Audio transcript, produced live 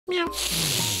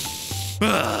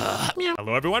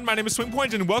Hello everyone, my name is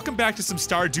SwingPoynt and welcome back to some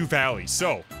Stardew Valley.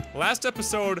 So, last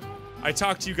episode, I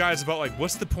talked to you guys about like,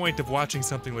 what's the point of watching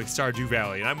something like Stardew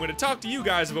Valley? And I'm gonna talk to you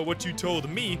guys about what you told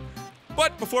me.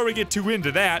 But before we get too into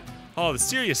that, all the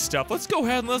serious stuff, let's go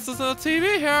ahead and listen to the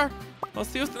TV here.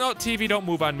 Let's use the no, TV, don't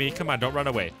move on me. Come on, don't run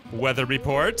away. Weather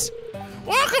report.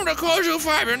 Welcome to Koju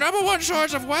 5, your #1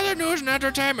 source of weather, news, and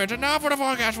entertainment. And now for the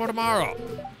forecast for tomorrow.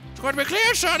 It's going to be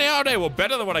clear, sunny all day. Well,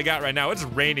 better than what I got right now. It's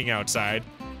raining outside.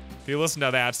 If you listen to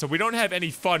that, so we don't have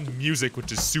any fun music,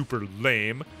 which is super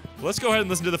lame. Let's go ahead and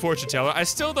listen to the fortune teller. I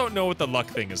still don't know what the luck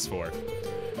thing is for.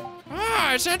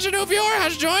 Ah, since a new viewer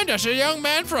has joined us, a young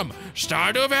man from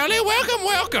Stardew Valley. Welcome,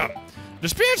 welcome. The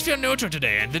spirits feel neutral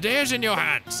today, and the day is in your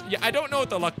hands. Yeah, I don't know what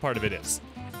the luck part of it is.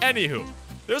 Anywho,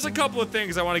 there's a couple of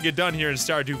things I want to get done here in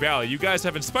Stardew Valley. You guys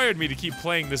have inspired me to keep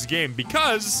playing this game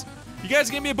because you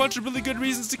guys gave me a bunch of really good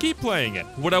reasons to keep playing it.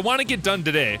 What I want to get done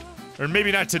today, or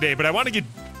maybe not today, but I want to get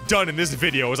done in this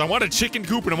video is I want a chicken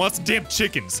coop and I want some damn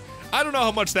chickens. I don't know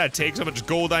how much that takes, how much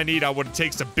gold I need, what it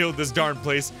takes to build this darn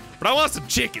place, but I want some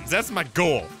chickens. That's my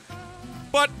goal.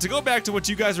 But to go back to what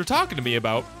you guys were talking to me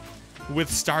about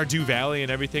with Stardew Valley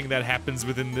and everything that happens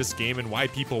within this game and why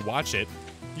people watch it,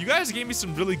 you guys gave me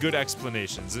some really good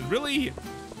explanations. And really,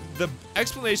 the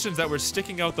explanations that were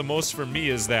sticking out the most for me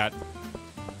is that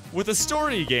with a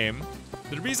story game,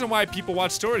 the reason why people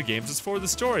watch story games is for the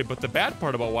story, but the bad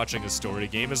part about watching a story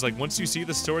game is like once you see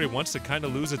the story once, it kind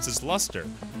of loses its luster.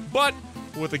 But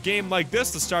with a game like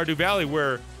this, the Stardew Valley,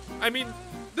 where, I mean,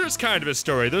 there's kind of a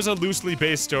story. There's a loosely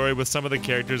based story with some of the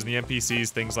characters and the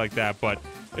NPCs, things like that, but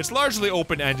it's largely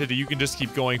open-ended and you can just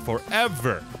keep going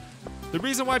forever. The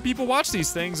reason why people watch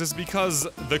these things is because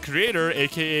the creator,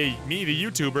 aka me, the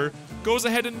YouTuber, goes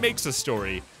ahead and makes a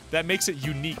story that makes it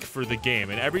unique for the game,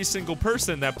 and every single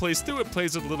person that plays through it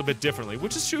plays it a little bit differently,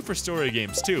 which is true for story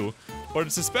games too, but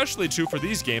it's especially true for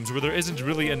these games where there isn't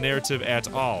really a narrative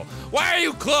at all. Why are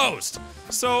you closed?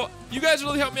 So, you guys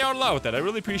really helped me out a lot with that. I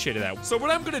really appreciated that. So what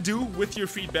I'm gonna do with your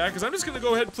feedback is I'm just gonna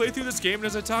go ahead and play through this game, and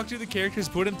as I talk to the characters,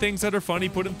 put in things that are funny,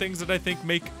 put in things that I think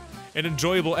make an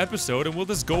enjoyable episode, and we'll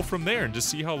just go from there and just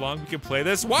see how long we can play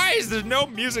this. Why is there no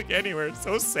music anywhere? It's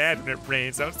so sad when it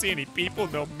rains. I don't see any people,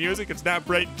 no music. It's not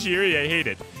bright and cheery. I hate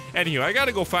it. Anywho, I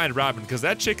gotta go find Robin because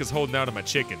that chick is holding out on my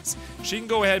chickens. She can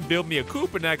go ahead and build me a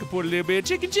coop, and I can put a little bit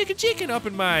of chicken up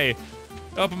in my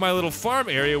little farm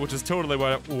area, which is totally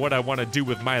what I want to do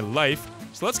with my life.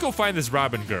 So let's go find this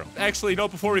Robin girl. Actually, no,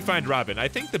 before we find Robin, I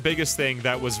think the biggest thing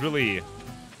that was really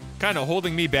kind of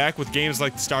holding me back with games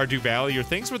like Stardew Valley or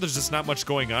things where there's just not much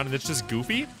going on and it's just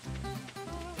goofy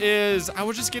is I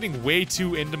was just getting way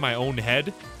too into my own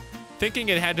head, thinking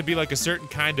it had to be like a certain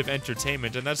kind of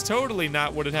entertainment, and that's totally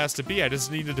not what it has to be. I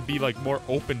just needed to be like more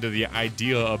open to the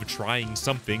idea of trying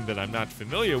something that I'm not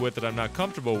familiar with, that I'm not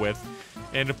comfortable with,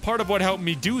 and part of what helped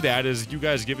me do that is you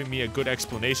guys giving me a good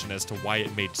explanation as to why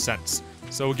it made sense.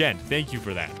 So again, thank you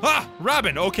for that. Ah,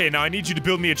 Robin, okay, now I need you to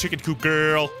build me a chicken coop,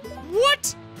 girl.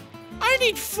 What? I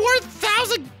need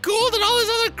 4,000 gold and all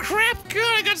this other crap.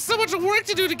 God, I got so much work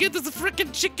to do to get this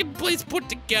frickin' chicken place put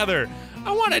together.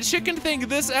 I want a chicken thing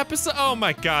this episode. Oh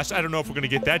my gosh, I don't know if we're gonna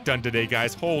get that done today,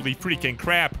 guys. Holy freaking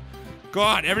crap.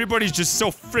 God, everybody's just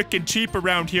so frickin' cheap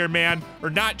around here, man.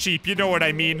 Or not cheap, you know what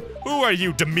I mean. Who are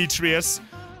you, Demetrius?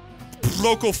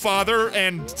 Local father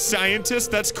and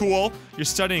scientist? That's cool. You're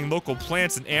studying local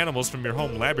plants and animals from your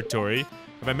home laboratory.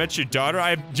 Have I met your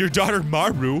daughter? Your daughter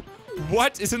Maru.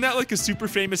 What? Isn't that like a super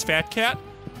famous fat cat?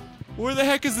 Where the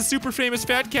heck is the super famous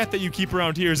fat cat that you keep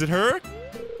around here? Is it her?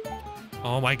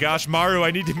 Oh my gosh, Maru,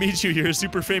 I need to meet you. You're a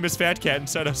super famous fat cat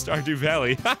inside of Stardew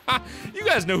Valley. You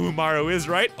guys know who Maru is,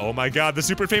 right? Oh my god, the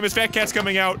super famous fat cat's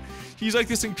coming out. He's like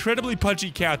this incredibly pudgy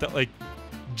cat that like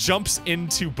jumps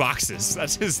into boxes.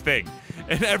 That's his thing.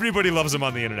 And everybody loves him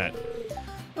on the internet.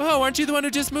 Oh, aren't you the one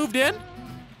who just moved in?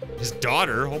 His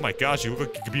daughter? Oh my gosh, you look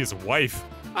like you could be his wife.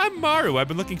 I'm Maru. I've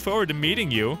been looking forward to meeting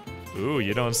you. Ooh,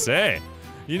 you don't say.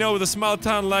 You know, with a small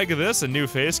town like this, a new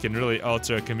face can really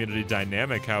alter a community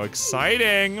dynamic. How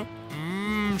exciting!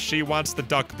 She wants the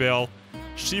duck bill.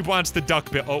 She wants the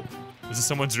duck bill. Oh, is this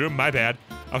someone's room? My bad.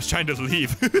 I was trying to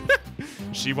leave.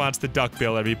 She wants the duck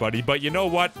bill, everybody. But you know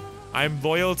what? I'm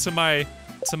loyal to my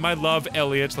love,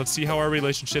 Elliot. Let's see how our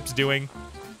relationship's doing.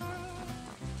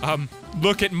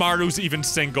 Look at Maru's even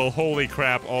single. Holy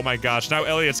crap. Oh my gosh. Now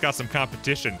Elliot's got some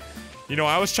competition. You know,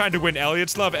 I was trying to win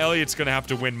Elliot's love. Elliot's gonna have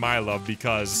to win my love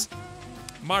because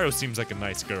Maru seems like a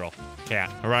nice girl.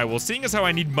 Cat. Alright, well, seeing as how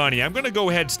I need money, I'm gonna go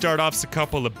ahead and start off a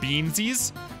couple of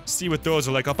beansies. See what those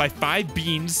are like. I'll buy 5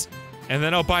 beans. And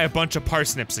then I'll buy a bunch of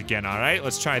parsnips again, alright?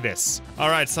 Let's try this.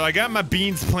 Alright, so I got my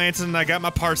beans planted and I got my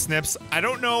parsnips. I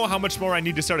don't know how much more I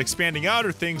need to start expanding out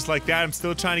or things like that. I'm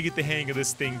still trying to get the hang of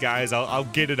this thing, guys. I'll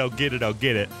get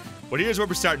it. But here's what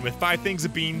we're starting with. 5 things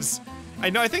of beans.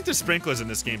 I think there's sprinklers in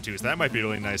this game too, so that might be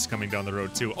really nice coming down the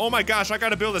road too. Oh my gosh, I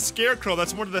gotta build a scarecrow.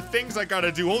 That's one of the things I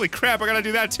gotta do. Holy crap, I gotta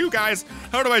do that too, guys.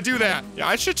 How do I do that? Yeah,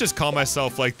 I should just call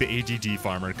myself like the ADD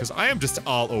farmer, because I am just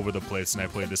all over the place when I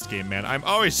play this game, man. I'm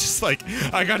always just like,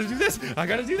 I gotta do this, I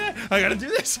gotta do that, I gotta do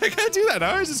this, I gotta do that.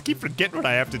 I always just keep forgetting what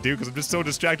I have to do because I'm just so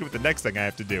distracted with the next thing I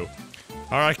have to do.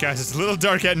 Alright guys, it's a little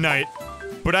dark at night,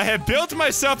 but I have built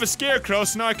myself a scarecrow,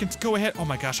 so now I can go ahead. Oh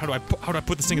my gosh, how do I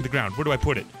put this thing in the ground? Where do I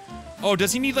put it? Oh,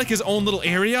 does he need like his own little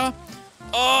area?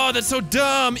 Oh, that's so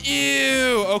dumb.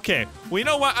 Ew. Okay. Well, you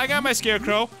know what? I got my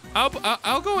scarecrow. I'll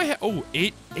go ahead. Oh,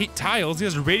 eight tiles. He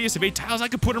has a radius of 8 tiles. I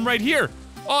could put him right here.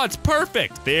 Oh, it's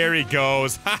perfect. There he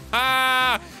goes. Ha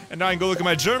ha. And now I can go look at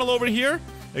my journal over here.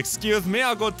 Excuse me,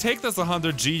 I'll go take this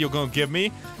 100G you're gonna give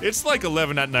me. It's like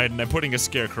 11 at night and I'm putting a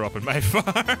scarecrow up in my farm.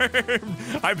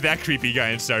 I'm that creepy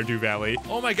guy in Stardew Valley.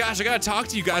 Oh my gosh, I gotta talk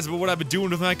to you guys about what I've been doing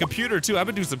with my computer too. I've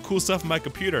been doing some cool stuff with my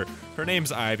computer. Her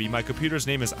name's Ivy. My computer's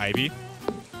name is Ivy.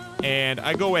 And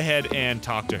I go ahead and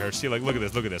talk to her. See, like, look at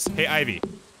this, look at this. Hey, Ivy.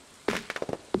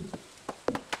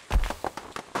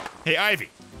 Hey, Ivy.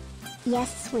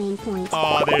 Yes, SwingPoynt.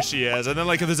 Oh, there she is. And then,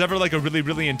 like, if there's ever, like, a really,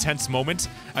 really intense moment,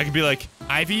 I can be like,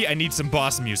 Ivy, I need some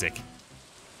boss music.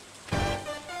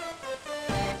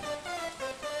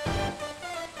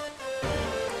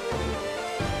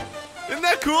 Isn't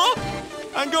that cool?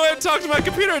 I can go ahead and talk to my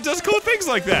computer. It does cool things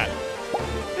like that.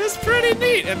 It's pretty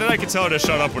neat. And then I can tell her to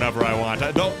shut up whenever I want.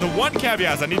 The one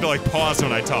caveat is I need to, like, pause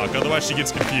when I talk. Otherwise, she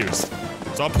gets confused.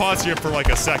 So I'll pause here for, like,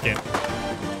 a second.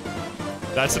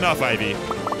 That's enough, Ivy.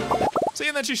 See,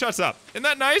 and then she shuts up. Isn't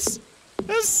that nice?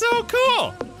 That's so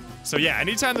cool. So yeah,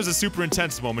 anytime there's a super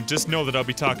intense moment, just know that I'll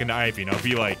be talking to Ivy, and I'll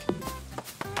be like,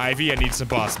 Ivy, I need some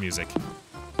boss music.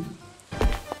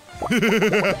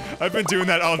 I've been doing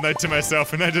that all night to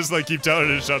myself, and I just like keep telling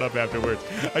her to shut up afterwards.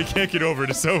 I can't get over it.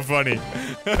 It's so funny.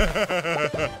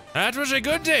 That was a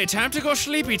good day. Time to go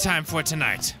sleepy time for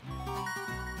tonight.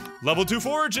 Level 2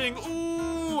 foraging.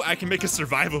 Ooh, I can make a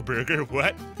survival burger.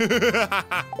 What?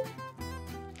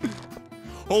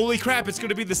 Holy crap, it's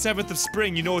gonna be the 7th of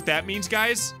spring. You know what that means,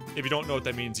 guys? If you don't know what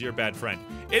that means, you're a bad friend.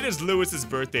 It is Lewis's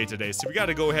birthday today, so we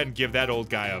gotta go ahead and give that old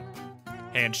guy a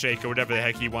handshake or whatever the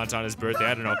heck he wants on his birthday.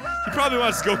 I don't know. He probably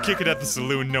wants to go kick it at the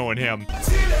saloon, knowing him.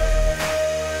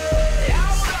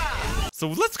 So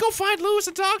let's go find Lewis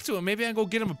and talk to him. Maybe I can go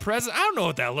get him a present. I don't know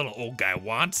what that little old guy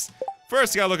wants.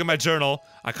 First, I gotta look at my journal.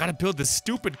 I gotta build this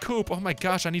stupid coop. Oh my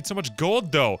gosh, I need so much gold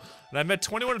though. And I met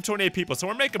 21 of 28 people, so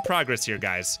we're making progress here,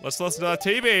 guys. Let's listen to that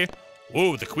TV.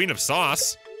 Ooh, the Queen of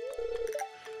Sauce.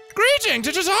 Greetings,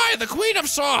 it is I, the Queen of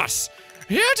Sauce.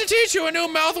 Here to teach you a new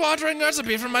mouth-watering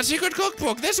recipe from my secret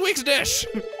cookbook. This week's dish.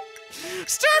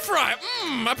 Stir fry.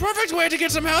 A perfect way to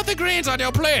get some healthy greens on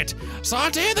your plate.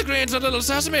 Saute the greens with a little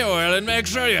sesame oil and make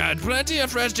sure you add plenty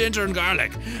of fresh ginger and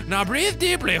garlic. Now breathe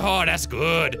deeply. Oh, that's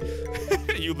good.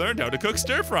 You learned how to cook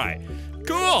stir fry.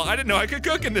 Cool, I didn't know I could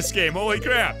cook in this game. Holy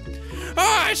crap.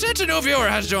 Oh, I sense a new viewer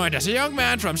has joined us. A young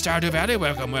man from Stardew Valley.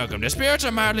 Welcome, welcome. The spirits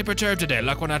are mildly perturbed today.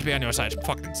 Luck will not be on your side.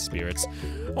 Fucking spirits.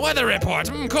 Weather report.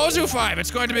 Kozu 5.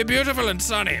 It's going to be beautiful and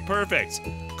sunny. Perfect.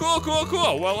 Cool, cool,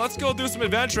 cool. Well, let's go do some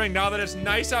adventuring now that it's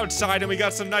nice outside and we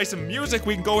got some nice music.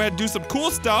 We can go ahead and do some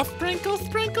cool stuff. Sprinkles,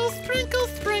 sprinkles, sprinkles,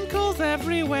 sprinkles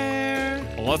everywhere.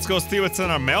 Well, let's go see what's in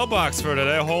our mailbox for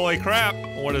today. Holy crap.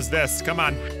 What is this? Come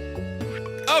on.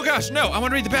 Oh gosh, no, I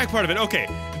want to read the back part of it. Okay.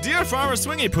 Dear Farmer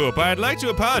Swingy Poop, I'd like to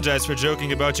apologize for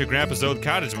joking about your grandpa's old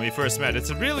cottage when we first met.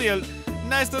 It's really a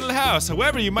nice little house.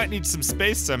 However, you might need some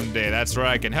space someday. That's where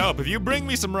I can help. If you bring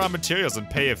me some raw materials and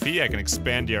pay a fee, I can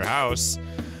expand your house.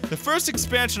 The first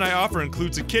expansion I offer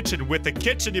includes a kitchen. With the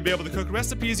kitchen, you'll be able to cook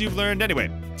recipes you've learned anyway.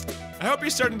 I hope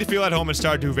you're starting to feel at home in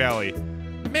Stardew Valley.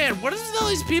 Man, what is all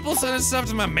these people sending stuff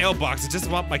to my mailbox? I just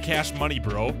want my cash money,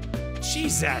 bro.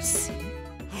 Jesus.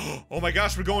 Oh my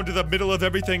gosh, we're going to the middle of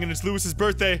everything and it's Lewis's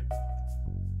birthday.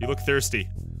 You look thirsty.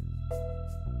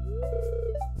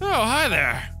 Oh, hi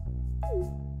there.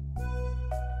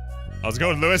 How's it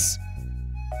going, Lewis?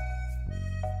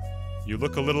 You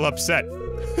look a little upset.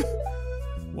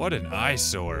 What an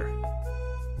eyesore.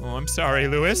 Oh, I'm sorry,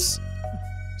 Lewis.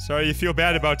 Sorry you feel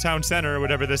bad about Town Center or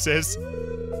whatever this is.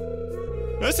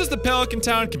 This is the Pelican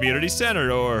Town Community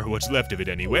Center, or what's left of it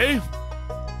anyway.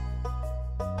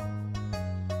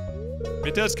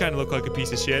 It does kind of look like a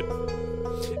piece of shit.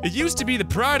 It used to be the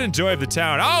pride and joy of the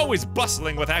town, always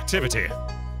bustling with activity.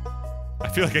 I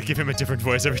feel like I give him a different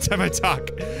voice every time I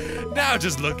talk. Now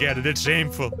just look at it, it's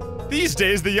shameful. These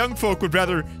days, the young folk would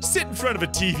rather sit in front of a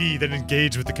TV than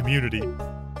engage with the community.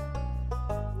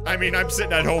 I mean, I'm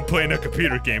sitting at home playing a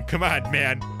computer game. Come on,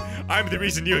 man. I'm the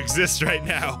reason you exist right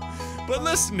now. But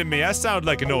listen to me, I sound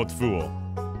like an old fool.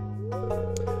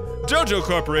 JoJo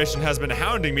Corporation has been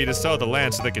hounding me to sell the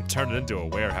land so they can turn it into a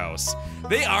warehouse.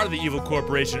 They are the evil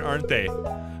corporation, aren't they?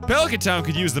 Pelican Town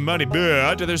could use the money,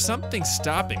 but there's something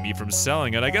stopping me from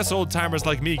selling it. I guess old-timers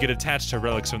like me get attached to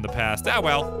relics from the past. Ah,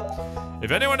 well. If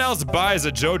anyone else buys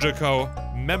a JoJo Co.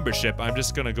 membership, I'm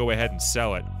just gonna go ahead and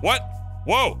sell it. What?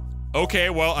 Whoa! Okay,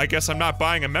 well, I guess I'm not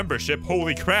buying a membership.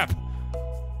 Holy crap.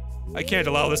 I can't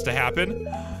allow this to happen.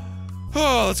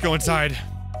 Oh, let's go inside.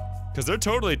 Because they're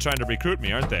totally trying to recruit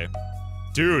me, aren't they?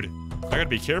 Dude, I gotta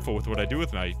be careful with what I do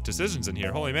with my decisions in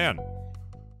here. Holy man.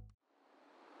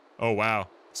 Oh, wow.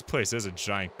 This place is a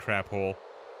giant crap hole.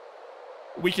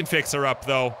 We can fix her up,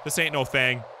 though. This ain't no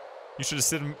thing. You should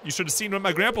have seen what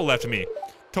my grandpa left me.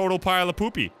 Total pile of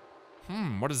poopy.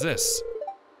 What is this?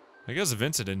 I guess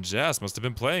Vincent and Jazz must have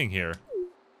been playing here.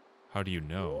 How do you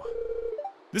know?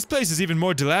 This place is even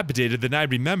more dilapidated than I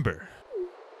remember.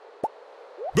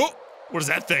 Oh! What is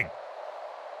that thing?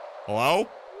 Hello?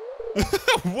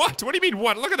 What? What do you mean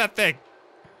what? Look at that thing.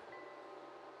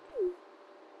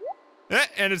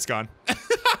 And it's gone.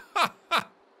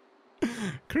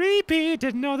 Creepy,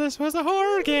 didn't know this was a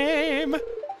horror game.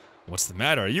 What's the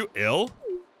matter? Are you ill?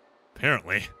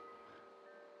 Apparently.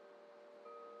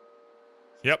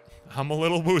 Yep, I'm a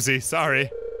little woozy,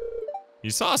 sorry. You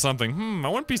saw something. I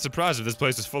wouldn't be surprised if this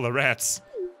place is full of rats.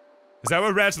 Is that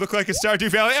what rats look like in Stardew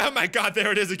Valley? Oh my god,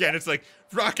 there it is again. It's like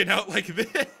rocking out like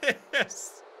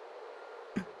this.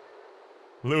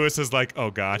 Lewis is like,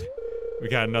 oh god. We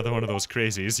got another one of those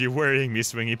crazies. You're worrying me,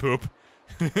 Swingy Poop.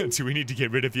 Do we need to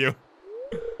get rid of you?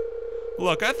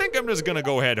 Look, I think I'm just gonna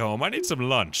go head home. I need some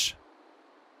lunch.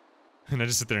 And I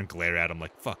just sit there and glare at him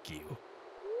like, fuck you.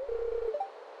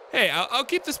 Hey, I'll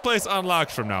keep this place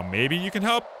unlocked from now. Maybe you can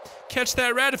help catch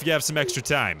that rat if you have some extra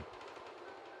time.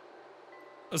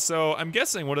 So, I'm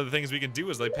guessing one of the things we can do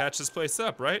is, like, patch this place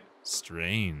up, right?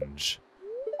 Strange.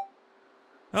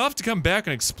 I'll have to come back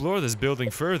and explore this building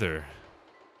further.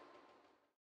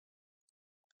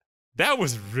 That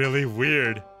was really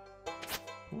weird.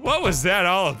 What was that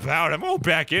all about? I'm going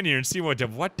back in here and see what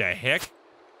the heck?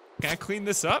 Can I clean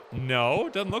this up? No,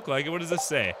 doesn't look like it. What does this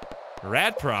say?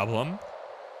 Rat problem?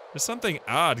 There's something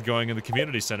odd going in the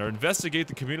community center. Investigate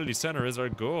the community center is our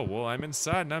goal. Well, I'm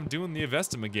inside and I'm doing the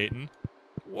investigating.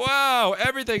 Wow,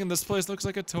 everything in this place looks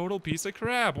like a total piece of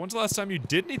crap. When's the last time you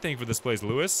did anything for this place,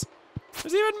 Lewis?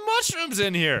 There's even mushrooms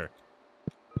in here.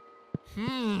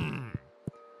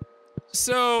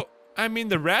 So, I mean,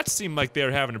 the rats seem like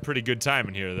they're having a pretty good time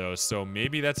in here, though, so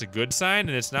maybe that's a good sign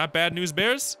and it's not bad news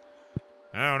bears?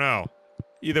 I don't know.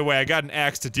 Either way, I got an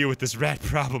axe to deal with this rat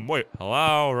problem. Wait,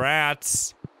 hello,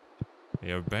 rats.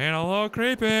 You're being a little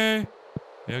creepy.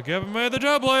 You're giving me the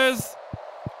troubles.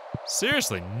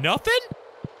 Seriously, nothing?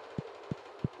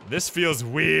 This feels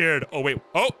weird. Oh, wait.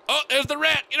 Oh, there's the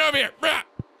rat. Get over here. Rah!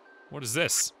 What is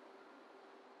this?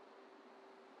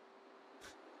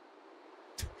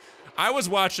 I was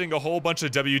watching a whole bunch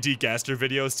of WD Gaster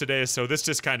videos today, so this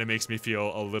just kind of makes me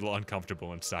feel a little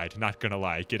uncomfortable inside. Not gonna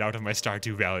lie. Get out of my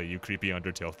Stardew Valley, you creepy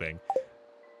Undertale thing.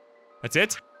 That's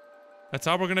it? That's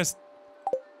all we're gonna...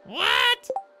 What?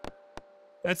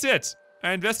 That's it.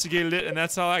 I investigated it, and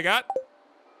that's all I got?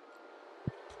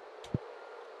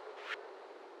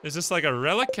 Is this like a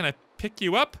relic? Can I pick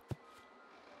you up?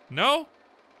 No?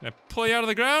 Can I pull you out of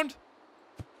the ground?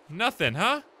 Nothing,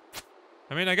 huh?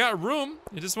 I mean, I got room.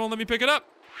 It just won't let me pick it up.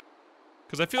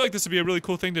 Because I feel like this would be a really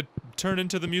cool thing to turn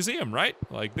into the museum, right?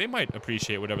 Like, they might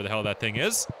appreciate whatever the hell that thing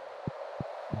is.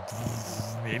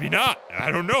 Maybe not.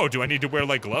 I don't know. Do I need to wear,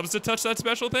 like, gloves to touch that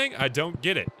special thing? I don't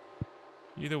get it.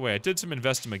 Either way, I did some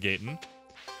investigating.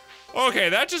 Okay,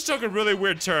 that just took a really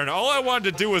weird turn. All I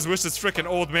wanted to do was wish this frickin'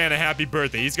 old man a happy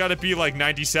birthday. He's gotta be, like,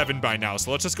 97 by now,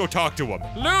 so let's just go talk to him.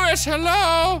 Lewis,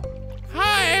 hello!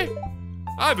 Hi!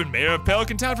 I've been mayor of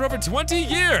Pelican Town for over 20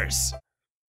 years!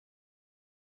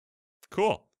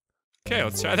 Cool. Okay,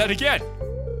 let's try that again.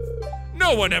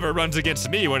 No one ever runs against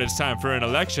me when it's time for an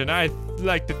election. I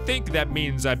like to think that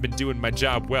means I've been doing my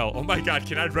job well. Oh my god,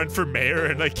 can I run for mayor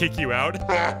and, like, kick you out?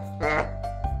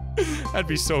 That'd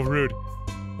be so rude.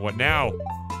 What now?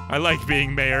 I like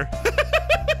being mayor.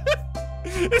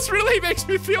 This really makes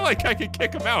me feel like I could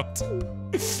kick him out.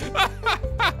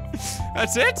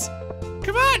 That's it?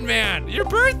 Come on, man. Your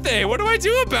birthday. What do I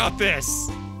do about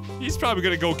this? He's probably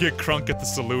gonna go get crunk at the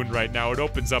saloon right now. It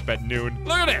opens up at noon.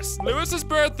 Look at this. Lewis's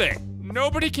birthday.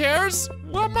 Nobody cares?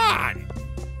 Come on.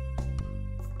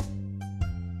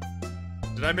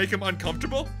 Did I make him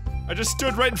uncomfortable? I just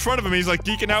stood right in front of him. He's like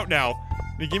geeking out now.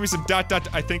 And he gave me some ... I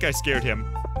think I scared him.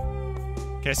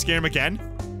 Can I scare him again?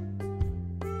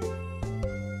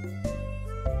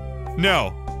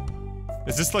 No.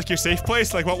 Is this like your safe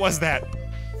place? Like, what was that?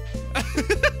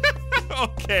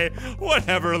 Okay,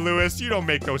 whatever, Lewis. You don't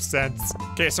make no sense.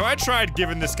 Okay, so I tried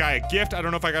giving this guy a gift. I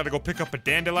don't know if I gotta go pick up a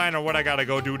dandelion or what I gotta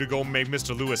go do to go make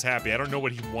Mr. Lewis happy. I don't know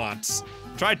what he wants.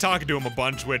 Tried talking to him a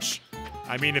bunch, which,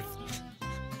 I mean, if...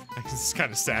 It's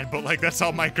kind of sad, but like, that's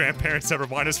all my grandparents ever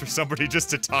want is for somebody just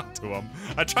to talk to him.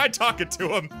 I tried talking to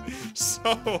him,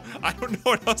 so I don't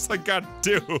know what else I gotta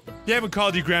do. You haven't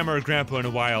called your grandma or grandpa in a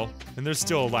while, and they're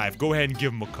still alive. Go ahead and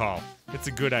give them a call. It's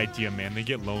a good idea, man. They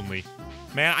get lonely.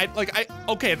 Man,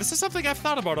 okay, this is something I've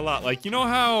thought about a lot. Like, you know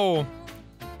how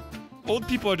old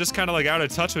people are just kind of like out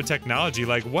of touch with technology?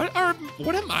 Like, what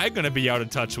am I gonna be out of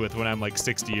touch with when I'm like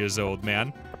 60 years old,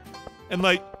 man? And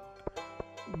like,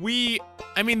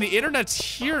 I mean, the internet's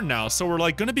here now, so we're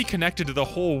like gonna be connected to the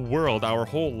whole world, our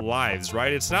whole lives,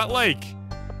 right? It's not like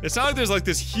there's like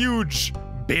this huge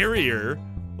barrier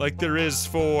like there is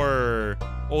for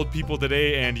old people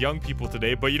today and young people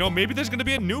today, but you know, maybe there's gonna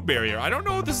be a new barrier. I don't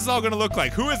know what this is all gonna look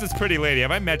like. Who is this pretty lady?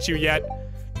 Have I met you yet?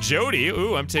 Jody?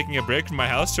 Ooh, I'm taking a break from my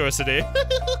house chores today.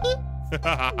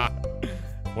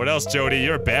 What else, Jody?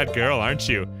 You're a bad girl, aren't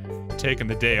you? Taking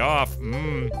the day off.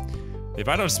 If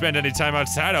I don't spend any time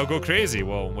outside, I'll go crazy.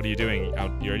 Well, what are you doing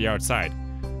you're outside?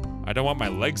 I don't want my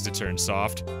legs to turn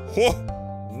soft.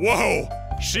 Whoa!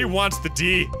 She wants the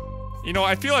D. You know,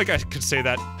 I feel like I could say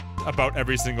that about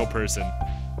every single person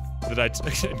that I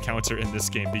encounter in this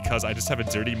game because I just have a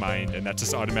dirty mind and that's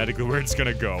just automatically where it's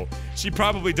gonna go. She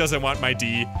probably doesn't want my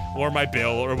D or my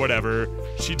bill or whatever.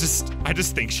 I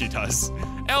just think she does.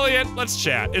 Elliot, let's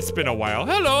chat. It's been a while.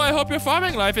 Hello, I hope your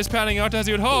farming life is panning out as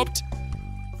you'd hoped.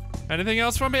 Anything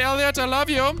else from me, Elliot? I love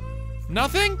you.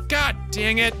 Nothing? God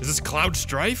dang it. Is this Cloud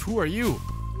Strife? Who are you?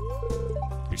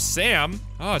 You're Sam?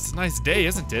 Oh, it's a nice day,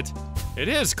 isn't it? It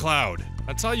is, Cloud.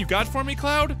 That's all you got for me,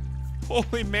 Cloud?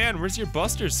 Holy man, where's your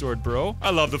Buster Sword, bro? I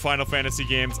love the Final Fantasy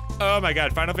games. Oh my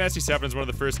god, Final Fantasy VII is one of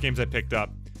the first games I picked up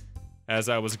as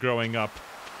I was growing up.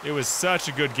 It was such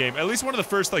a good game. At least one of the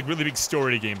first, like, really big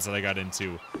story games that I got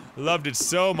into. Loved it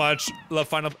so much. Love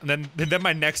Final... And then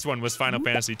my next one was Final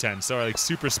Fantasy X. So I, like,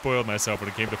 super spoiled myself when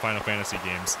it came to Final Fantasy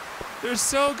games. They're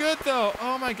so good, though.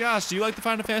 Oh, my gosh. Do you like the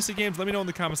Final Fantasy games? Let me know in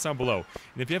the comments down below.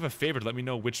 And if you have a favorite, let me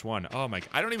know which one. Oh, my...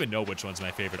 I don't even know which one's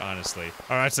my favorite, honestly.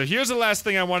 All right, so here's the last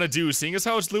thing I want to do. Seeing as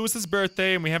how it's Lewis's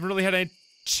birthday, and we haven't really had any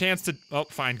chance to... Oh,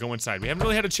 fine. Go inside. We haven't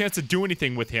really had a chance to do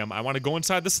anything with him. I want to go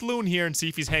inside the saloon here and see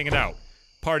if he's hanging out.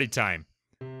 Party time.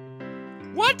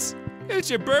 What? It's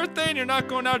your birthday and you're not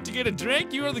going out to get a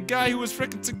drink? You are the guy who was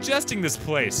frickin' suggesting this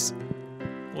place.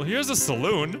 Well, here's a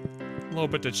saloon. A little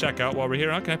bit to check out while we're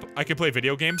here. Huh? I can play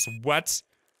video games? What?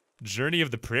 Journey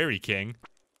of the Prairie King.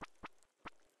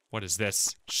 What is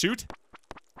this? Shoot?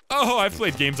 Oh, I've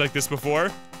played games like this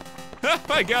before.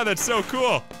 My god, that's so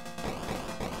cool.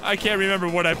 I can't remember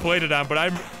what I played it on, but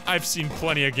I've seen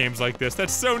plenty of games like this.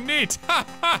 That's so neat. Ha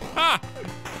ha ha.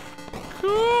 Cool!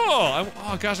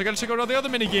 Oh gosh, I gotta check out all the other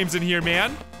mini games in here,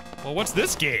 man. Well, what's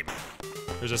this game?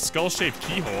 There's a skull-shaped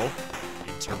keyhole.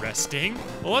 Interesting.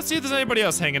 Well, let's see if there's anybody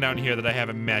else hanging out in here that I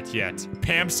haven't met yet.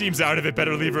 Pam seems out of it.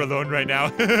 Better leave her alone right now.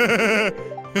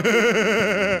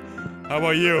 How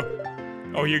about you?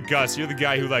 Oh, you're Gus. You're the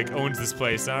guy who, like, owns this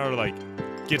place. Or, like,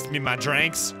 gets me my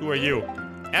drinks. Who are you?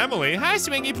 Emily. Hi,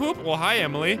 Swingy Poop. Well, hi,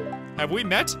 Emily. Have we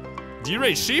met? Do you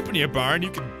raise sheep in your barn?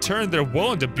 You can turn their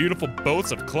wool into beautiful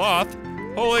boats of cloth.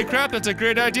 Holy crap, that's a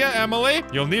great idea, Emily.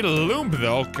 You'll need a loom,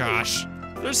 though. Gosh.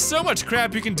 There's so much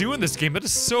crap you can do in this game. That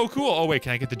is so cool. Oh, wait,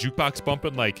 can I get the jukebox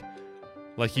bumping like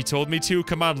he told me to?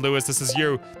 Come on, Lewis, this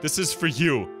is for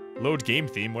you. Load game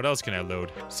theme. What else can I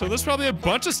load? So there's probably a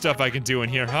bunch of stuff I can do in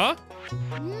here, huh?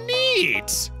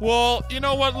 Neat. Well, you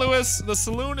know what, Lewis? The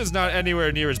saloon is not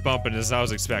anywhere near as bumping as I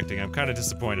was expecting. I'm kind of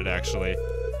disappointed, actually.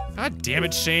 God damn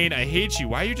it, Shane. I hate you.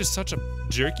 Why are you just such a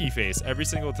jerky face every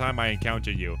single time I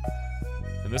encounter you?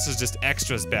 And this is just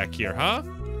extras back here, huh?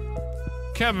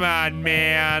 Come on,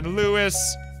 man. Lewis,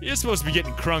 you're supposed to be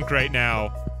getting crunk right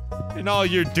now. And all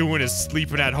you're doing is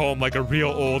sleeping at home like a real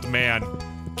old man.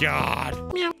 God.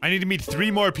 I need to meet 3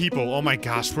 more people. Oh my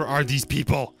gosh, where are these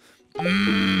people?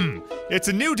 It's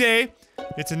a new day.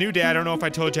 It's a new day. I don't know if I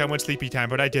told you I went sleepy time,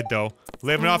 but I did, though.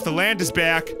 Living off the land is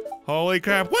back. Holy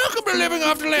crap. Welcome to Living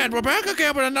Off the Land. We're back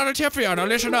again with another tip for you. Now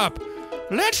listen up.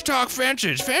 Let's talk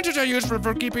fences. Fences are useful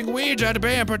for keeping weeds out of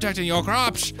bay and protecting your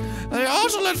crops. They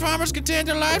also let farmers contain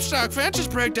their livestock. Fences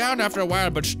break down after a while,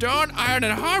 but stone, iron,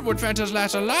 and hardwood fences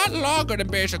last a lot longer than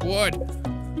basic wood.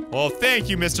 Well, thank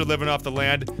you, Mr. Living Off the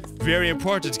Land. very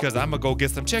important because I'm gonna go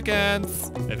get some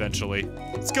chickens eventually.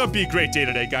 It's gonna be a great day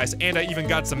today, guys. And I even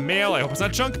got some mail. I hope it's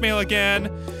not junk mail again.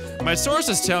 My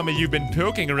sources tell me you've been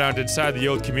poking around inside the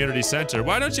old community center.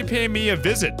 Why don't you pay me a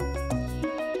visit?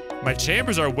 My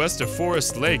chambers are west of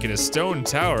Forest Lake in a stone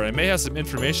tower. I may have some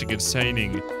information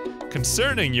concerning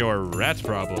your rat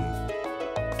problem.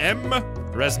 M.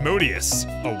 Rasmodius,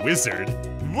 a wizard.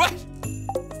 What?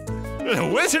 There's a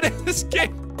wizard in this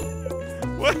game?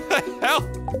 What the hell?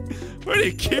 Where do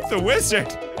you keep the wizard?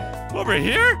 Over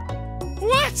here?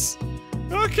 What?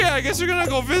 Okay, I guess we're gonna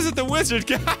go visit the wizard,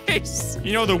 guys.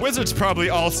 You know, the wizard's probably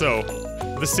also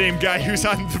the same guy who's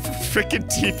on the frickin'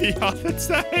 TV all the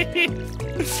time.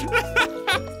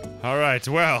 Alright,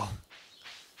 well.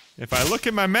 If I look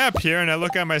at my map here and I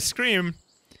look on my screen,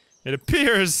 it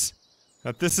appears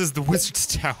that this is the wizard's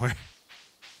tower.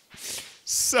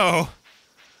 So,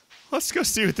 let's go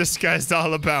see what this guy's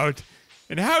all about.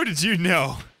 And how did you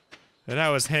know that I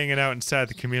was hanging out inside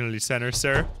the community center,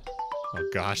 sir? Oh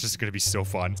gosh, this is gonna be so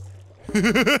fun.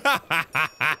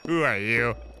 Who are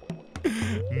you?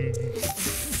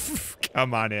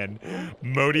 Come on in.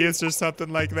 Modius or something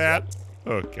like that?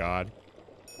 Oh god.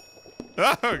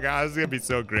 Oh god, this is gonna be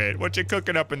so great. What you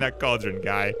cooking up in that cauldron,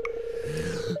 guy?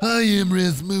 I am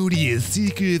Rasmodius,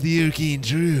 seeker of the arcane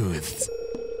truths.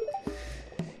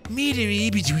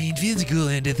 Mediator between physical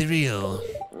and ethereal.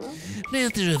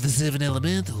 Master of the seven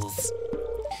elementals.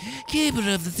 Keeper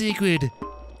of the sacred.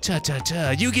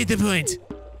 Cha-cha-cha, you get the point.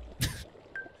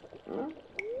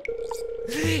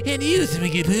 And you,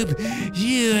 Swiggy Poop,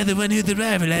 you are the one whose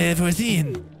arrival I have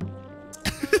foreseen.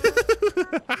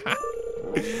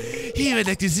 Here, I'd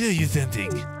like to show you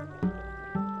something.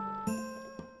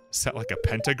 Is that like a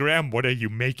pentagram? What are you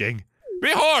making?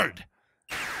 Behold!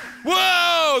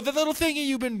 Whoa! The little thingy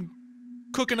you've been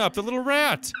cooking up, the little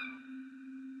rat.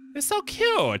 It's so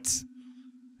cute.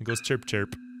 It goes chirp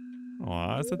chirp.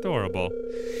 Aw, that's adorable.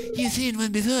 You've seen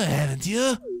one before, haven't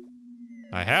you?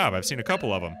 I have. I've seen a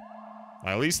couple of them.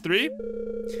 At least 3?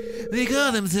 They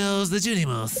call themselves the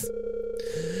Junimos.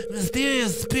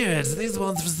 Mysterious spirits. These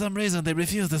ones, for some reason, they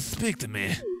refuse to speak to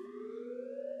me.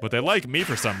 But they like me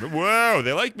for some whoa,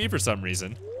 they like me for some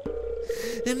reason.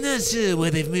 I'm not sure why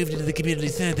they've moved into the community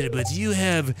center, but you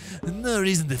have no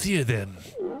reason to fear them.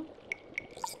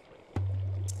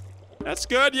 That's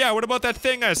good. Yeah, what about that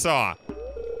thing I saw?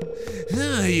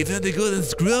 Oh, you found a golden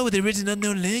scroll with a written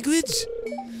unknown language?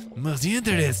 Most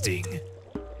interesting.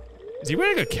 Is he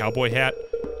wearing a cowboy hat?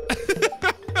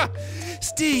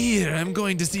 Stay here. I'm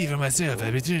going to see for myself.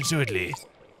 I'll return shortly.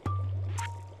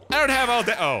 I don't have all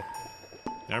day. Oh.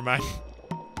 Never mind.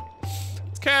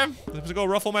 Okay, I'm gonna go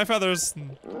ruffle my feathers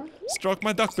and stroke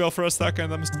my duckbill for a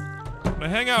second. I'm just gonna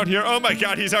hang out here. Oh my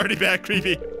god, he's already back,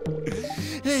 creepy.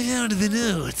 I found the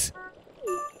note.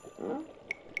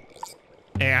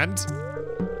 And?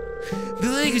 The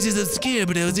language is obscure,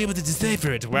 but I was able to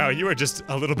decipher it. Wow, you are just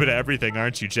a little bit of everything,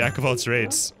 aren't you? Jack of all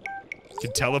trades. You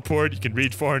can teleport, you can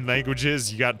read foreign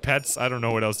languages, you got pets, I don't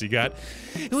know what else you got.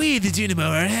 We, the Junimo,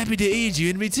 are happy to aid you.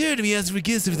 In return, we ask for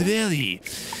gifts of the valley.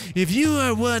 If you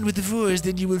are one with the forest,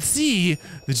 then you will see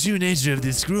the true nature of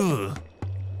this scroll.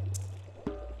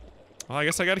 Well, I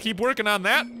guess I gotta keep working on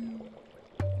that.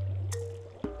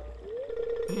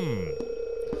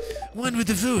 One with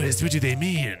the forest, what do they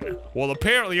mean? Well,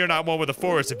 apparently you're not one with the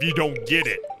forest if you don't get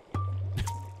it.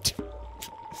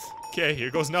 Okay, here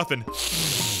goes nothing.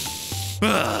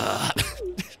 I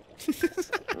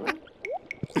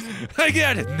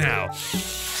got it now.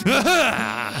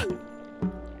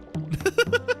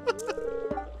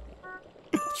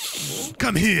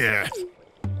 Come here.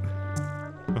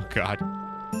 Oh god.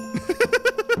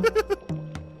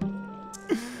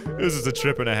 This is a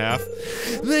trip and a half.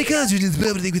 My cauldron is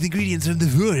bubbling with ingredients from the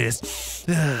forest.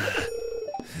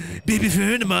 Baby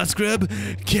fern, moss grub,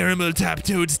 caramel top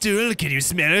toadstool. Can you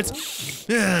smell it?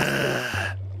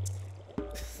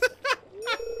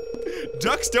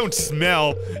 Ducks don't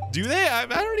smell, do they? I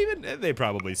don't even. They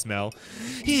probably smell.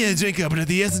 Here, drink up, let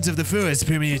the essence of the forest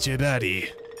permeate your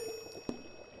body.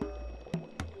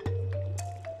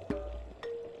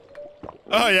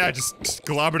 Oh yeah, just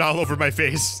globbered all over my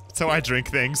face. That's how I drink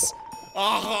things.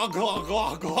 Oh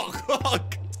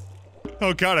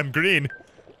god, I'm green.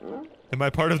 Am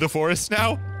I part of the forest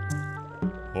now?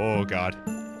 Oh god.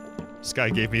 This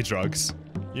guy gave me drugs.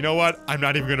 You know what? I'm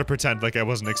not even gonna pretend like I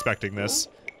wasn't expecting this.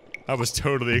 I was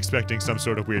totally expecting some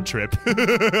sort of weird trip.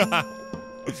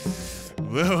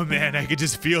 Whoa, man, I can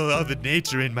just feel all the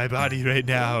nature in my body right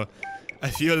now. I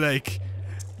feel like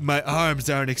my arms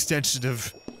are an extension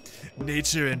of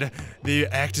nature and they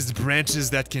act as branches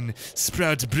that can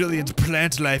sprout brilliant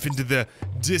plant life into the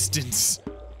distance.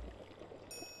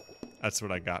 That's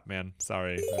what I got, man.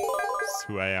 Sorry. That's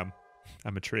who I am.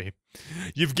 I'm a tree.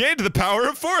 You've gained the power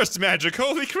of forest magic.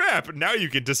 Holy crap. Now you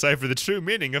can decipher the true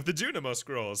meaning of the Junimo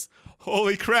scrolls.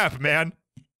 Holy crap, man.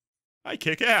 I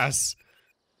kick ass.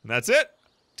 And that's it.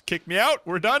 Kick me out.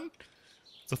 We're done.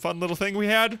 It's a fun little thing we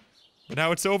had. But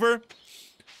now it's over.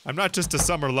 I'm not just a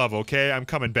summer love, okay? I'm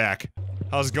coming back.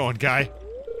 How's it going, guy?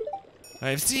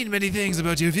 I've seen many things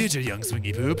about your future, young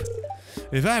Swingy Poop.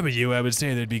 If I were you, I would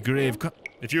say there'd be grave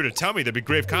If you were to tell me there'd be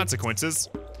grave consequences.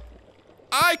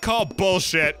 I call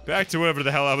bullshit. Back to whatever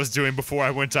the hell I was doing before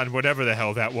I went on whatever the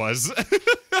hell that was.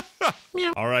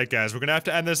 Alright guys, we're gonna have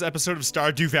to end this episode of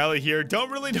Stardew Valley here.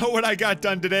 Don't really know what I got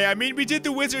done today. I mean, we did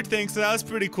the wizard thing, so that was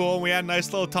pretty cool. And we had a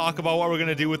nice little talk about what we're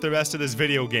gonna do with the rest of this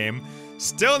video game.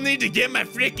 Still need to get my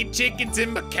freaking chickens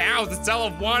and my cows. That's all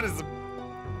I want is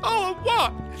all I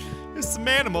want is some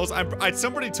animals.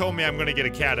 Somebody told me I'm gonna get a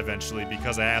cat eventually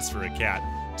because I asked for a cat.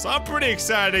 So I'm pretty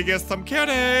excited to get some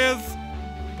kitties.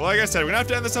 But like I said, we're gonna have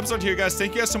to end this episode here, guys.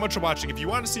 Thank you guys so much for watching. If you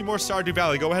want to see more Stardew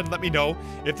Valley, go ahead and let me know.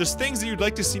 If there's things that you'd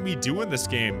like to see me do in this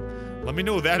game, let me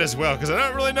know that as well, because I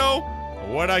don't really know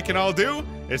what I can all do.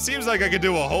 It seems like I could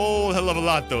do a whole hell of a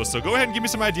lot, though. So go ahead and give me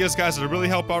some ideas, guys. It'll really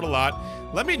help out a lot.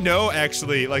 Let me know,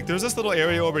 actually. Like, there's this little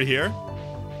area over here.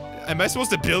 Am I supposed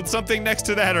to build something next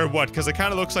to that or what? Because it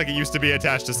kind of looks like it used to be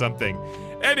attached to something.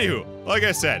 Anywho, like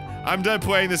I said, I'm done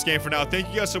playing this game for now. Thank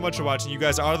you guys so much for watching. You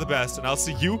guys are the best, and I'll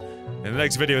see you in the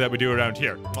next video that we do around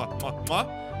here. Mwah, mwah, mwah.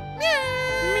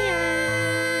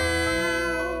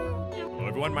 Hello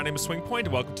everyone, my name is SwingPoynt,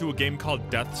 and welcome to a game called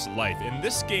Death's Life. In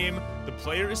this game, the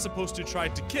player is supposed to try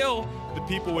to kill the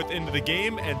people within the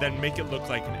game and then make it look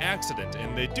like an accident.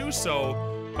 And they do so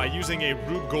by using a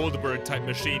Rube Goldberg type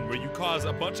machine where you cause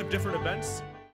a bunch of different events